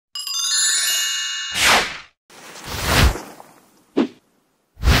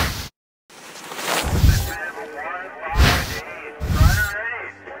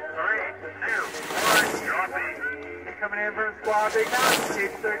Coming in from squad Big Mountain,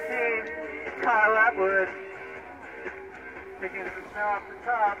 age 13, Kyle Atwood. Picking some snow off the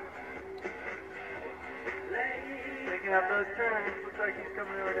top. Picking up those turns. Looks like he's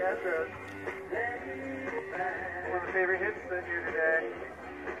coming over to Edwood. One of the favorite hits here today.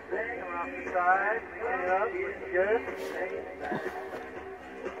 Coming off the side, linking it up, looking good.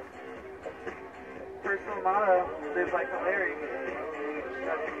 Personal motto, live like a Larry.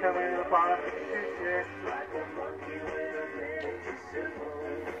 That's coming in the bottom of the chute here.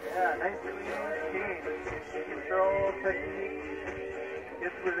 Yeah, nice clean scheme. Control, technique,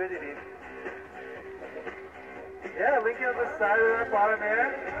 good fluidity. Yeah, linking up the side of the bottom there.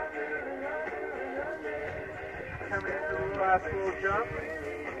 Coming into the last little jump.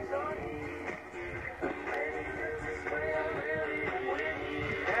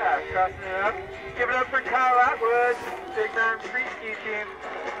 Yeah, crossing it up. Give it up for Kyle Atwood, Big Mountain Free Ski Team.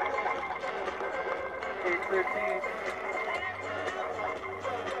 Age 13.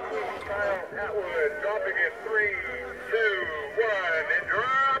 Kyle Atwood dropping in 3, 2, 1, and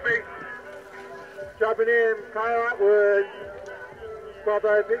dropping. Dropping in, Kyle Atwood, followed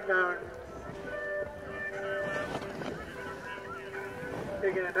by Big Mountain.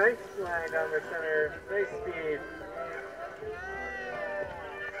 Taking a nice line down the center, nice speed.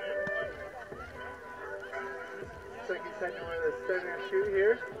 Looks like he's heading over the center chute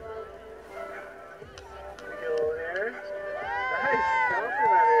here. We get a little air. Nice,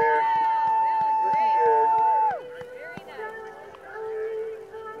 bouncing that air. Looking good.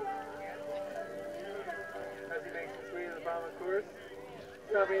 As he makes his way to the bottom of the course.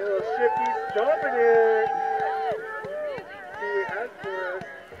 Stopping a little shifty, stomping it. See what he has for us.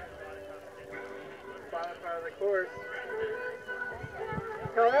 Bottom part of the course.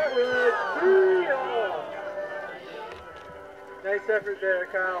 Kyle Atwood, nice effort there,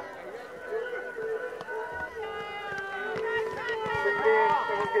 Kyle.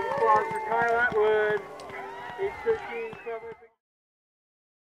 Someone give applause for Kyle Atwood, age 13,